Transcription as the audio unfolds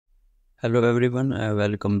Hello everyone,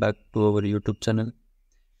 welcome back to our YouTube channel.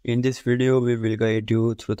 In this video, we will guide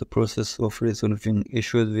you through the process of resolving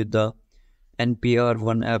issues with the NPR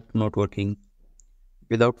One app not working.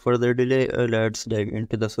 Without further delay, let's dive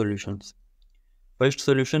into the solutions. First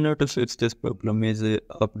solution to fix this problem is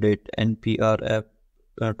update NPR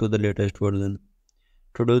app to the latest version.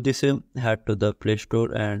 To do this, head to the Play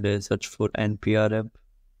Store and search for NPR app.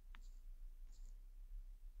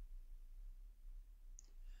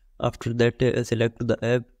 After that, select the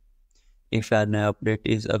app. If an update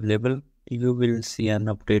is available, you will see an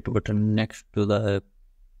update button next to the app.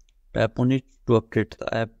 Tap on it to update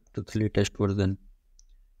the app to the latest version.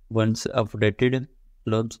 Once updated,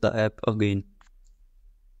 launch the app again.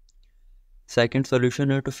 Second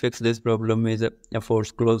solution to fix this problem is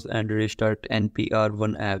force close and restart NPR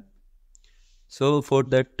One app. So for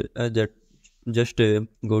that, just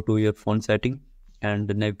go to your phone setting and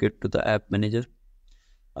navigate to the app manager.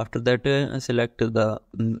 After that, select the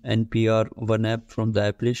NPR One app from the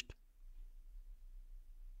app list.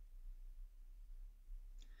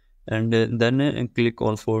 And then click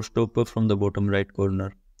on force stop from the bottom right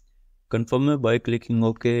corner. Confirm by clicking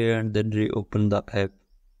OK and then reopen the app.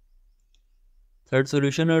 Third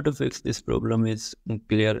solution to fix this problem is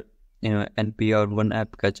clear NPR One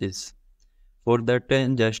app caches. For that,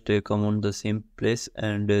 just come on the same place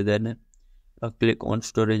and then click on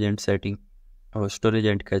storage and setting. Storage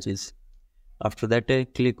and caches. After that,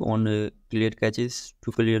 click on clear caches to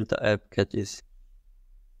clear the app caches.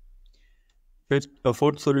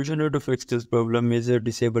 Fourth solution to fix this problem is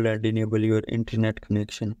disable and enable your internet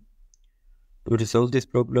connection. To resolve this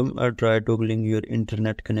problem, try toggling your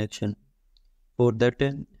internet connection. For that,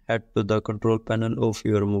 head to the control panel of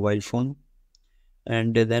your mobile phone,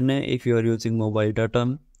 and then if you are using mobile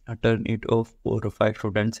data, turn it off for 5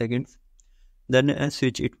 to 10 seconds. Then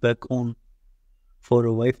switch it back on. For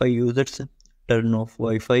Wi-Fi users, turn off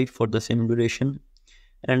Wi-Fi for the same duration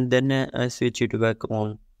and then switch it back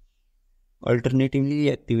on.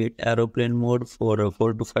 Alternatively, activate aeroplane mode for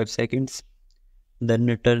 4 to 5 seconds,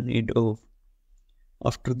 then turn it off.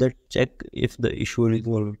 After that, check if the issue is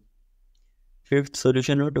resolved. Fifth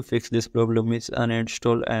solution to fix this problem is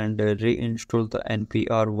uninstall and reinstall the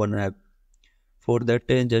NPR One app. For that,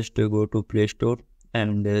 just go to Play Store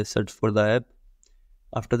and search for the app.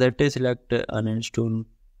 After that, select uninstall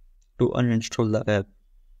to uninstall the app.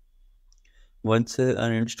 Once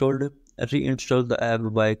uninstalled, reinstall the app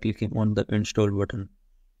by clicking on the install button.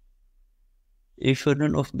 If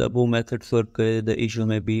none of the above methods work, the issue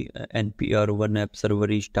may be NPR One app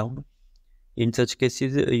server is down. In such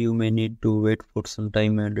cases, you may need to wait for some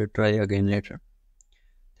time and try again later.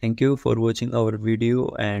 Thank you for watching our video,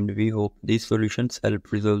 and we hope these solutions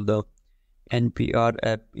help resolve the NPR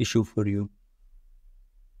app issue for you.